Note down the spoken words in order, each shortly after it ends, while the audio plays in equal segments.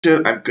Here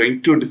I'm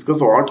going to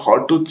discuss about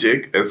how to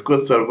check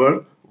SQL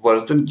Server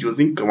version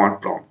using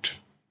command prompt.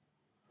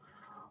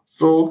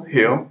 So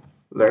here,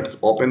 let's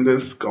open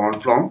this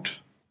command prompt.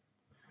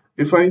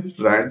 If I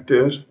write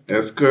there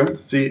SQL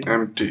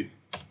CMD,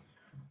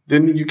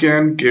 then you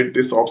can get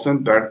this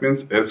option that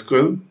means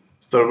SQL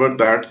Server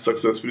that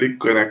successfully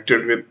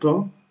connected with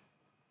the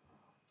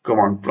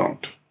command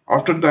prompt.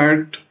 After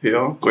that,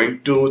 here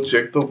going to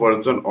check the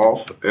version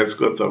of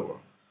SQL Server.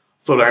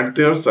 So write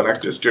there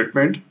select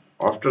statement.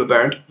 After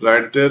that,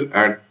 write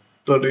there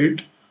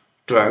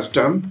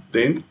 @TM,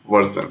 then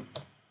version.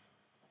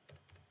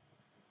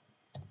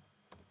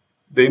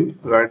 Then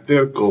write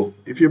there go.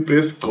 If you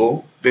press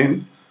go,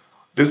 then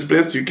this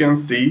place you can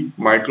see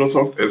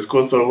Microsoft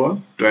SQL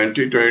Server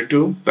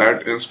 2022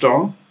 that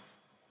install,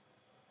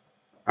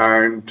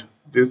 and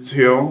this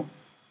here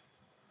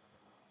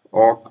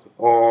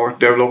or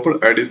developer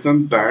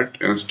edition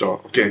that install.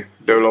 Okay,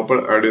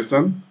 developer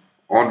edition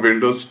on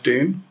Windows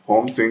 10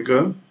 home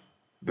single,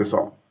 this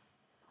all.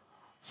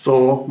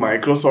 So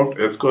Microsoft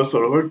SQL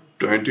Server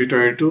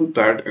 2022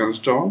 that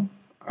install,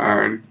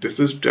 and this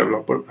is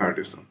developer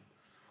edition.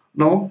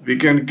 Now we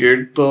can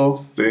get the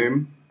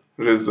same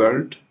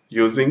result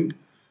using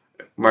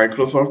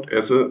Microsoft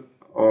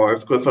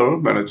SQL Server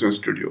Management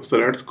Studio. So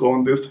let's go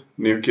on this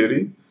new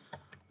query,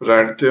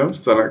 write there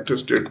select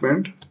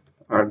statement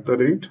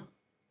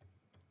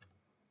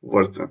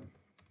 @version.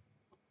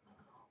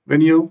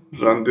 When you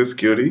run this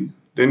query,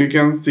 then you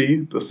can see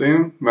the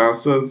same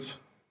message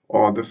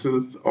or this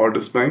is or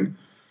displaying.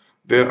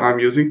 There I'm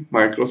using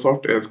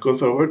Microsoft SQL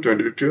Server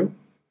 22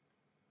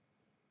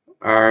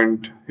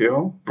 and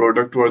here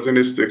product version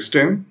is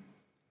 16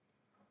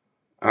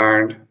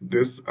 and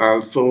this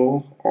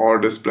also or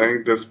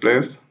displaying this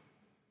place.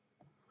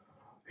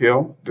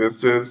 Here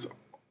this is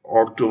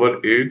October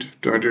 8,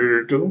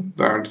 2022.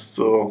 That's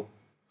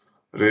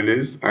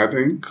release I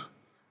think,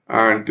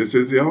 and this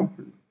is here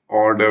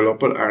or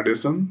developer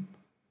edition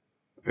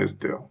is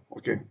there.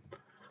 Okay,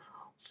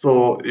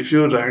 so if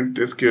you write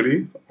this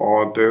query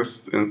or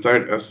this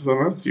inside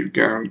SSMS, you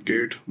can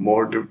get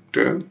more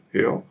detail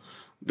here.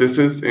 This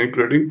is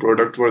including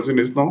product version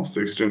is now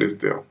 16 is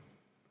there.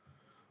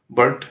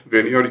 But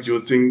when you are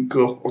using,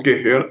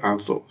 okay, here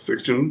also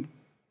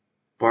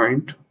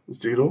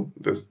 16.0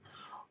 this.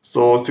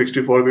 So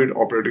 64-bit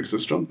operating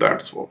system,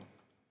 that's for.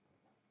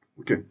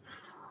 Okay.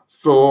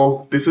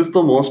 So this is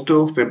the most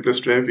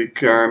simplest way we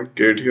can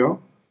get here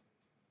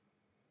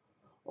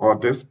or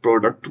this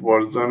product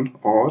version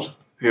or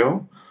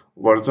here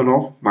version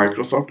of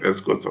Microsoft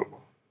SQL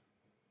Server.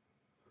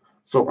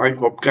 So I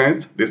hope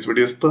guys this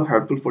video is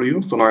helpful for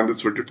you. So now in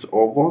this video it's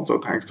over. So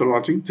thanks for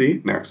watching. See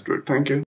you next week. Thank you.